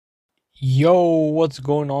Yo, what's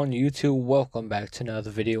going on YouTube? Welcome back to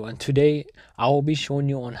another video, and today I will be showing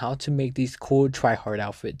you on how to make these cool tryhard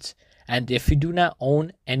outfits. And if you do not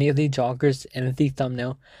own any of the joggers in the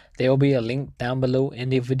thumbnail, there will be a link down below in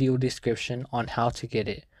the video description on how to get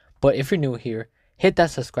it. But if you're new here, hit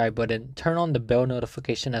that subscribe button, turn on the bell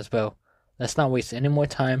notification as well. Let's not waste any more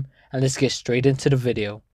time and let's get straight into the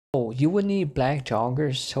video. Oh, you would need black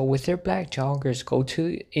joggers. So with your black joggers, go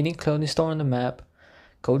to any clothing store on the map.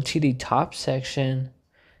 Go to the top section,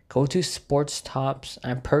 go to sports tops,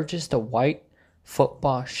 and purchase the white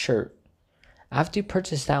football shirt. After you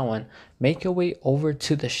purchase that one, make your way over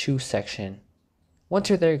to the shoe section. Once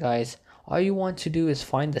you're there, guys, all you want to do is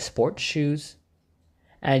find the sports shoes,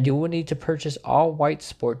 and you will need to purchase all white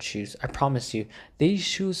sports shoes. I promise you, these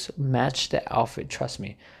shoes match the outfit, trust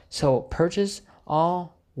me. So purchase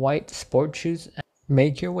all white sports shoes.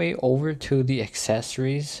 Make your way over to the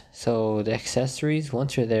accessories. So the accessories,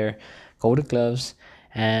 once you're there, go to gloves,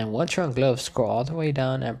 and once you're on gloves, scroll all the way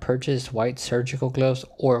down and purchase white surgical gloves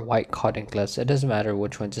or white cotton gloves. It doesn't matter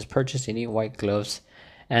which one, just purchase any white gloves.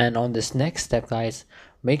 And on this next step, guys,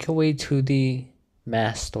 make your way to the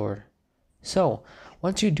mask store. So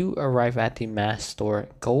once you do arrive at the mask store,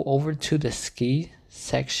 go over to the ski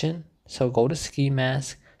section. So go to ski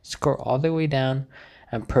mask, scroll all the way down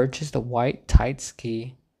and purchase the white tight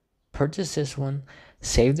ski. Purchase this one,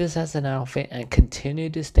 save this as an outfit, and continue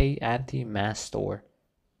to stay at the mask store.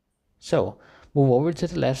 So move over to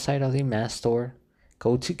the left side of the mask store,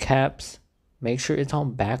 go to caps, make sure it's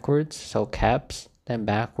on backwards, so caps then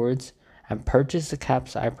backwards, and purchase the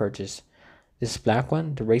caps I purchased. This black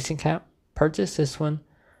one, the racing cap, purchase this one,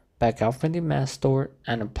 back out from the mask store,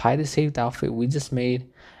 and apply the saved outfit we just made,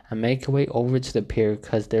 and make your way over to the pier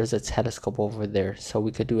because there's a telescope over there, so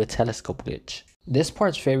we could do a telescope glitch. This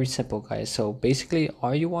part's very simple, guys. So basically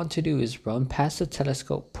all you want to do is run past the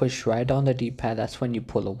telescope, push right on the D-pad. That's when you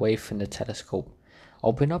pull away from the telescope.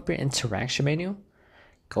 Open up your interaction menu,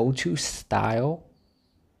 go to style,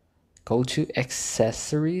 go to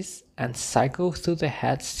accessories, and cycle through the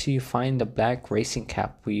hats till you find the black racing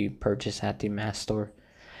cap we purchased at the mask store.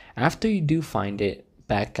 After you do find it,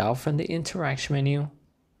 back out from the interaction menu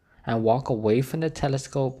and walk away from the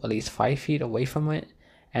telescope at least 5 feet away from it,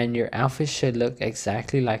 and your outfit should look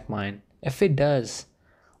exactly like mine. If it does,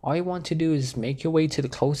 all you want to do is make your way to the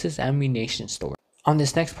closest ammunition store. On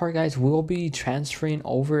this next part, guys, we will be transferring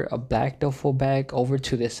over a black duffel bag over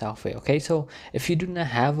to this outfit. Okay, so if you do not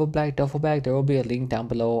have a black duffel bag, there will be a link down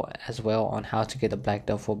below as well on how to get a black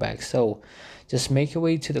duffel bag. So just make your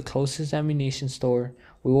way to the closest ammunition store.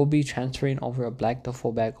 We will be transferring over a black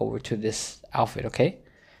duffel bag over to this outfit. Okay,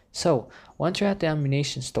 so once you're at the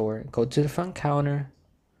ammunition store, go to the front counter,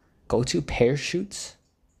 go to parachutes,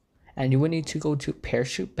 and you will need to go to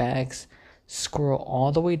parachute bags. Scroll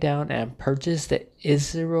all the way down and purchase the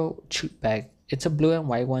Israel chute bag. It's a blue and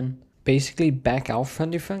white one. Basically back out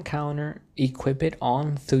from the front counter, equip it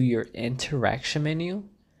on through your interaction menu,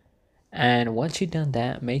 and once you've done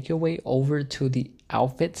that, make your way over to the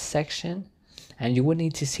outfit section, and you will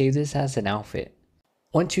need to save this as an outfit.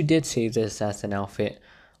 Once you did save this as an outfit,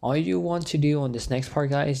 all you want to do on this next part,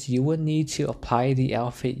 guys, you will need to apply the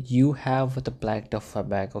outfit you have with the black duffel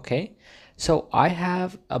bag. Okay, so I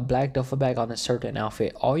have a black duffel bag on a certain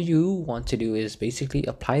outfit. All you want to do is basically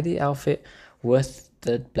apply the outfit with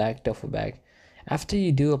the black duffel bag. After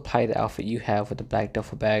you do apply the outfit you have with the black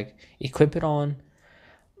duffel bag, equip it on,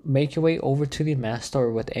 make your way over to the mask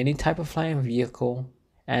store with any type of flying vehicle,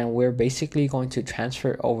 and we're basically going to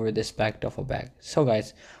transfer over this black duffel bag. So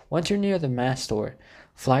guys, once you're near the mask store,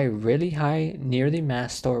 fly really high near the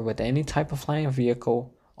mask store with any type of flying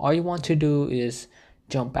vehicle. All you want to do is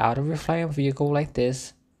jump out of your flying vehicle like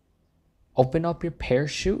this, open up your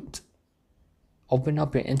parachute, open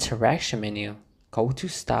up your interaction menu, go to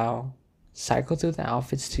style, cycle through the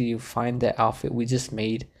outfits till you find the outfit we just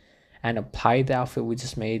made, and apply the outfit we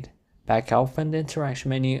just made. Back out from the interaction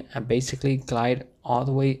menu and basically glide all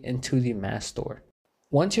the way into the mask store.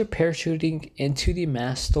 Once you're parachuting into the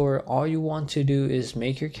mask store, all you want to do is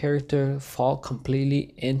make your character fall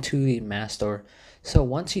completely into the mask store. So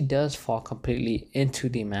once he does fall completely into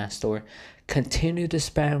the mask store, continue to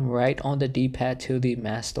spam right on the D-pad till the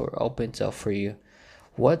mask door opens up for you.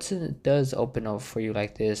 Once it does open up for you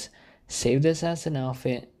like this, save this as an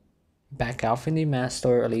outfit, back out from the mask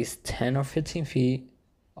store at least 10 or 15 feet,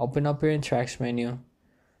 open up your interaction menu,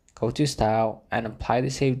 go to style, and apply the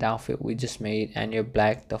saved outfit we just made, and your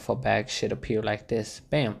black duffel bag should appear like this.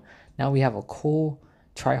 Bam! Now we have a cool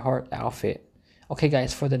tryhard outfit. Okay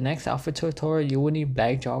guys, for the next outfit tutorial, you will need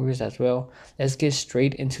black joggers as well. Let's get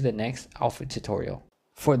straight into the next outfit tutorial.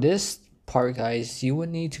 For this part, guys, you will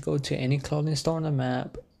need to go to any clothing store on the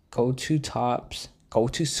map, go to tops, go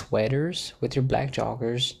to sweaters with your black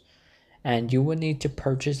joggers, and you will need to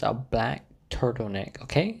purchase a black turtleneck.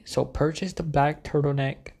 Okay, so purchase the black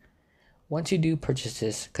turtleneck. Once you do purchase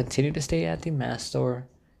this, continue to stay at the mask store,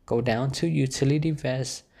 go down to utility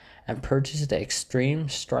vest and purchase the extreme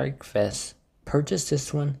strike vest. Purchase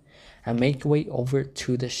this one and make your way over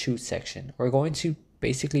to the shoe section. We're going to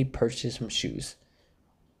basically purchase some shoes.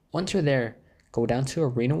 Once you're there, go down to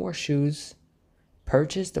Arena War shoes,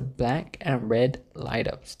 purchase the black and red light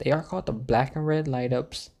ups. They are called the black and red light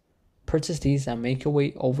ups. Purchase these and make your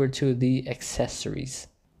way over to the accessories.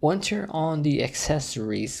 Once you're on the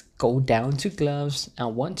accessories, go down to gloves,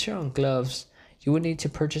 and once you're on gloves, you will need to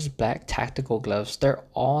purchase black tactical gloves. They're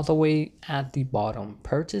all the way at the bottom.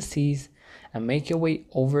 Purchase these and make your way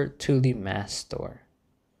over to the mask store.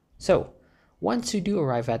 So once you do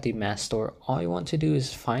arrive at the mask store, all you want to do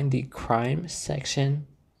is find the crime section.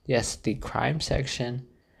 Yes, the crime section,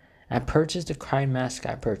 and purchase the crime mask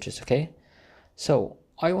I purchased. Okay, so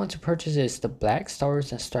all you want to purchase is the black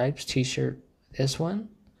stars and stripes t-shirt. This one,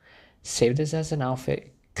 save this as an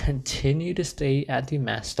outfit. Continue to stay at the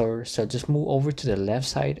mask store, so just move over to the left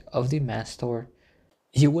side of the mask store.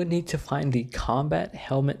 You would need to find the combat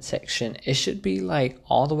helmet section. It should be like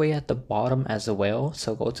all the way at the bottom as well.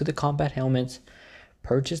 So go to the combat helmets,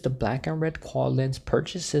 purchase the black and red quad lens,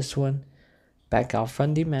 purchase this one, back out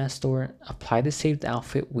from the mask store, apply the saved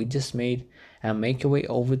outfit we just made, and make your way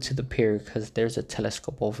over to the pier because there's a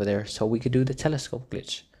telescope over there, so we could do the telescope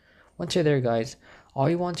glitch. Once you're there, guys, all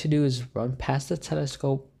you want to do is run past the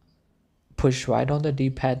telescope, push right on the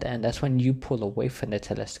D-pad, and that's when you pull away from the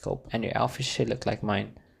telescope and your outfit should look like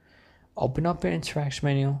mine. Open up your interaction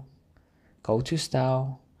menu, go to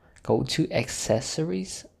style, go to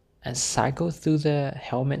accessories, and cycle through the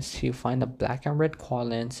helmets till you find the black and red quad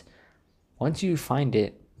lens. Once you find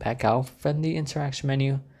it, back out from the interaction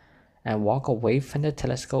menu and walk away from the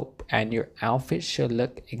telescope, and your outfit should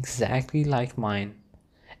look exactly like mine.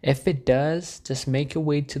 If it does, just make your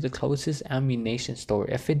way to the closest ammunition store.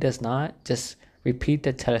 If it does not, just repeat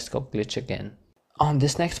the telescope glitch again. On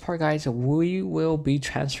this next part, guys, we will be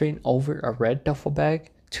transferring over a red duffel bag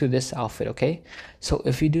to this outfit. Okay, so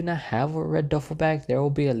if you do not have a red duffel bag, there will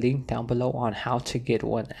be a link down below on how to get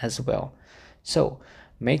one as well. So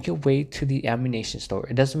make your way to the ammunition store.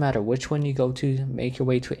 It doesn't matter which one you go to, make your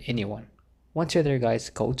way to anyone. Once you're there, guys,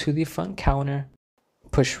 go to the front counter,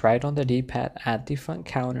 push right on the D-pad at the front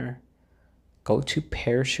counter, go to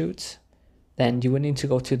parachutes, then you will need to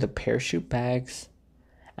go to the parachute bags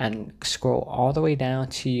and scroll all the way down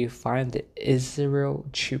till you find the Israel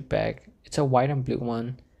chute bag. It's a white and blue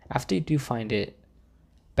one. After you do find it,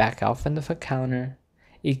 back out from the front counter,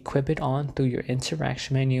 equip it on through your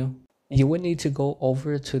interaction menu. You will need to go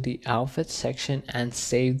over to the outfit section and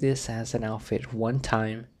save this as an outfit one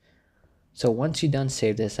time. So once you're done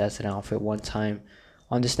save this as an outfit one time,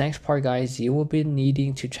 on this next part, guys, you will be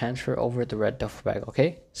needing to transfer over the red duffel bag.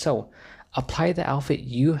 Okay, so apply the outfit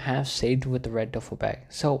you have saved with the red duffel bag.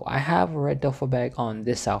 So I have a red duffel bag on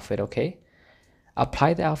this outfit. Okay,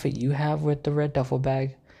 apply the outfit you have with the red duffel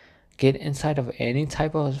bag, get inside of any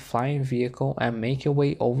type of flying vehicle and make your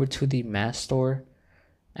way over to the mask store.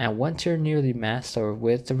 And once you're near the mask store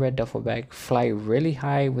with the red duffel bag, fly really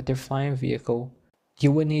high with your flying vehicle.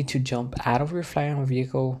 You will need to jump out of your flying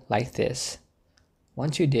vehicle like this.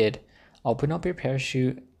 Once you did, open up your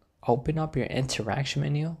parachute, open up your interaction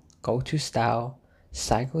menu, go to style,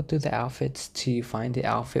 cycle through the outfits till you find the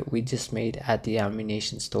outfit we just made at the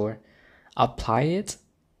ammunition store. Apply it,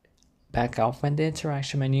 back out from the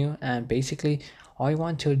interaction menu, and basically all you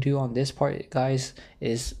want to do on this part, guys,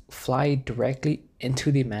 is fly directly into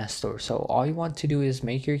the mask store. So all you want to do is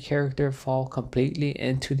make your character fall completely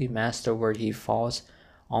into the mask store where he falls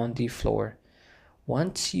on the floor.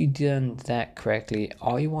 Once you've done that correctly,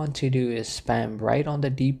 all you want to do is spam right on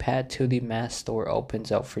the D-pad till the mask store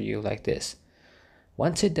opens up for you like this.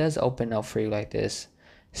 Once it does open up for you like this,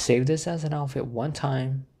 save this as an outfit one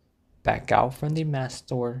time, back out from the mask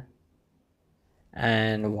store,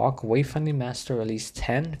 and walk away from the mask store at least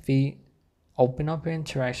 10 feet, open up your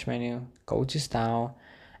interaction menu, go to style,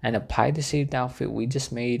 and apply the saved outfit we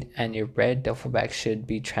just made, and your red duffel bag should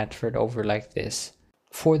be transferred over like this.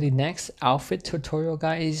 For the next outfit tutorial,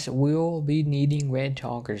 guys, we'll be needing red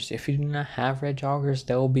joggers. If you do not have red joggers,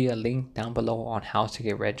 there will be a link down below on how to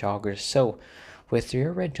get red joggers. So with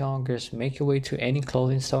your red joggers, make your way to any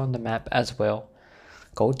clothing store on the map as well.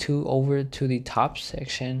 Go over to the top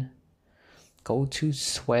section, go to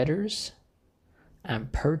sweaters,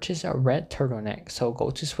 and purchase a red turtleneck. So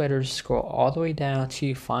go to sweaters, scroll all the way down till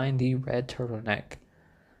you find the red turtleneck,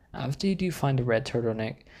 After you do find the red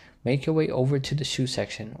turtleneck, make your way over to the shoe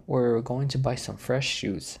section where we're going to buy some fresh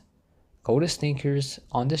shoes. Go to sneakers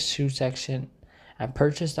on the shoe section and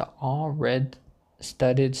purchase the all red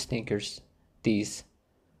studded sneakers. These.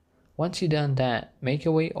 Once you've done that, make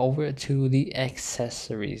your way over to the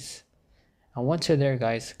accessories. And once you're there,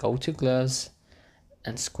 guys, go to gloves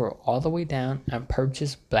and scroll all the way down and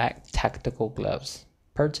purchase black tactical gloves.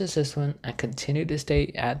 Purchase this one and continue to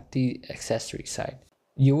stay at the accessory side.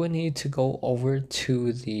 You will need to go over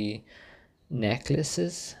to the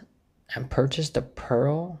necklaces and purchase the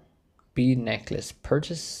pearl bead necklace.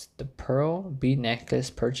 Purchase the pearl bead necklace,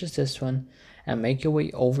 purchase this one, and make your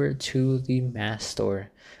way over to the mask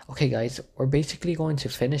store. Okay guys, we're basically going to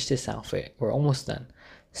finish this outfit. We're almost done.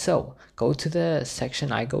 So go to the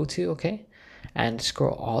section I go to, okay, and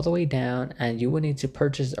scroll all the way down, and you will need to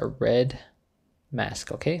purchase a red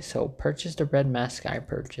mask. Okay, so purchase the red mask I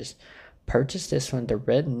purchased. Purchase this one, the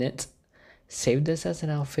red knit. Save this as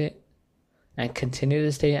an outfit and continue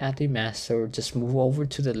to stay at the mask store. Just move over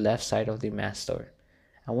to the left side of the mask store.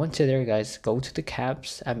 And once you're there, guys, go to the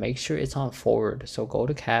caps and make sure it's on forward. So go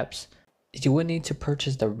to caps. You will need to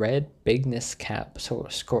purchase the red bigness cap. So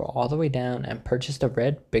scroll all the way down and purchase the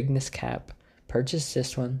red bigness cap. Purchase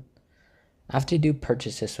this one. After you do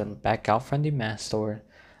purchase this one, back out from the mask store.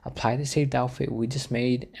 Apply the saved outfit we just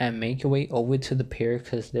made and make your way over to the pier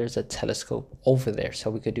because there's a telescope over there. So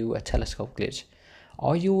we could do a telescope glitch.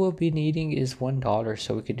 All you will be needing is $1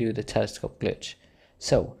 so we could do the telescope glitch.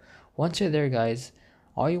 So once you're there, guys,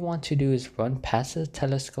 all you want to do is run past the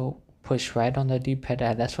telescope, push right on the D-pad,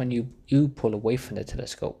 and that's when you pull away from the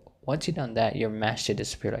telescope. Once you've done that, your mask should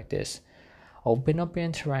disappear like this. Open up your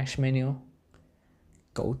interaction menu,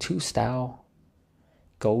 go to style,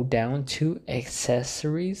 go down to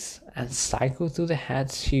accessories, and cycle through the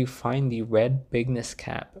hats till you find the red bigness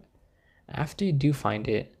cap. After you do find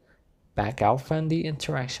it, back out from the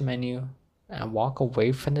interaction menu and walk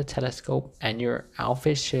away from the telescope, and your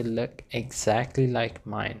outfit should look exactly like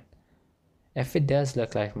mine. If it does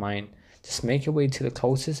look like mine, just make your way to the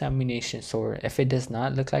closest ammunition store. If it does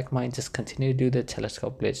not look like mine, just continue to do the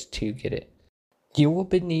telescope glitch till you get it. You will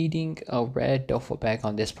be needing a red duffel bag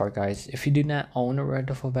on this part, guys. If you do not own a red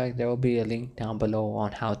duffel bag, there will be a link down below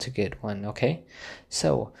on how to get one, okay?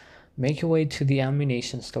 So make your way to the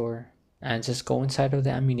ammunition store and just go inside of the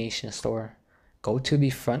ammunition store. Go to the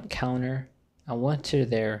front counter, and once you're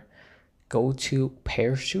there, go to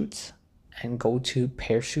parachutes and go to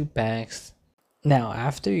parachute bags. Now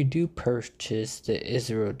after you do purchase the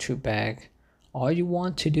Israel troop bag, all you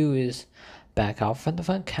want to do is back out from the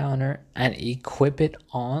front counter and equip it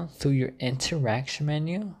on through your interaction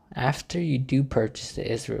menu after you do purchase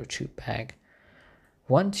the Israel troop bag.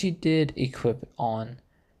 Once you did equip it on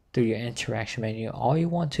through your interaction menu, all you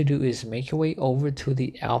want to do is make your way over to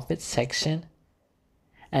the outfit section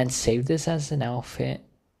and save this as an outfit.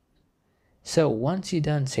 So once you're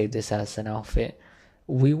done save this as an outfit,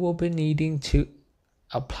 we will be needing to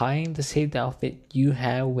applying the saved outfit you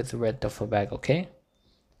have with the red duffel bag, okay?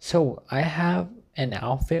 So I have an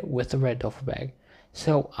outfit with the red duffel bag,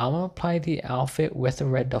 so I'm gonna apply the outfit with the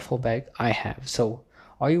red duffel bag I have. So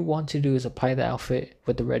all you want to do is apply the outfit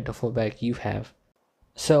with the red duffel bag you have.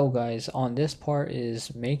 So guys, on this part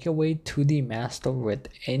is make your way to the master with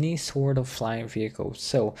any sort of flying vehicle.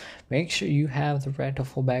 So make sure you have the red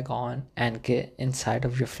duffel bag on and get inside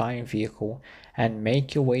of your flying vehicle and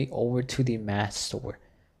make your way over to the master.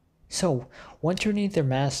 So once you're near the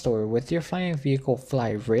master with your flying vehicle,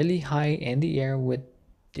 fly really high in the air with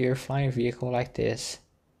your flying vehicle like this,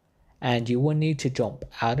 and you will need to jump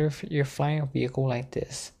out of your flying vehicle like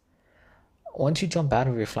this. Once you jump out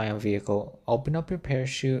of your flying vehicle, open up your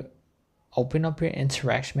parachute, open up your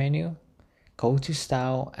interaction menu, go to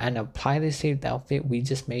style, and apply the saved outfit we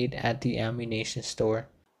just made at the ammunition store.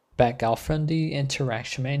 Back out from the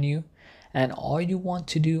interaction menu, and all you want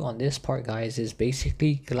to do on this part, guys, is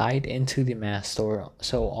basically glide into the mask store.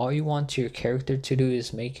 So all you want your character to do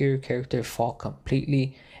is make your character fall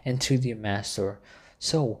completely into the mask store.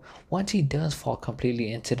 So once he does fall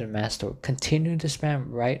completely into the mask store, continue to spam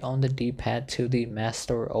right on the D-pad till the mask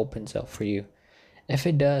store opens up for you. If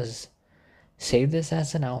it does, save this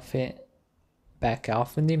as an outfit, back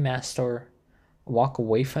out from the mask store, walk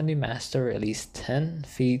away from the mask store at least 10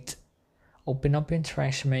 feet, open up your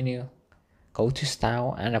interaction menu, go to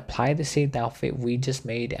style, and apply the saved outfit we just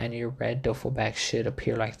made, and your red duffel bag should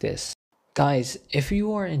appear like this. Guys, if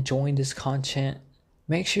you are enjoying this content,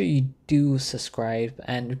 Make sure you do subscribe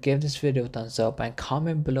and give this video a thumbs up, and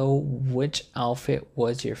comment below which outfit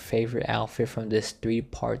was your favorite outfit from this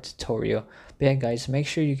 3-part tutorial. But yeah guys, make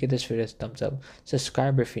sure you give this video a thumbs up,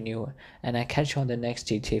 subscribe if you're new, and I catch you on the next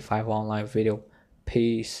GTA 5 online video.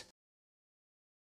 Peace.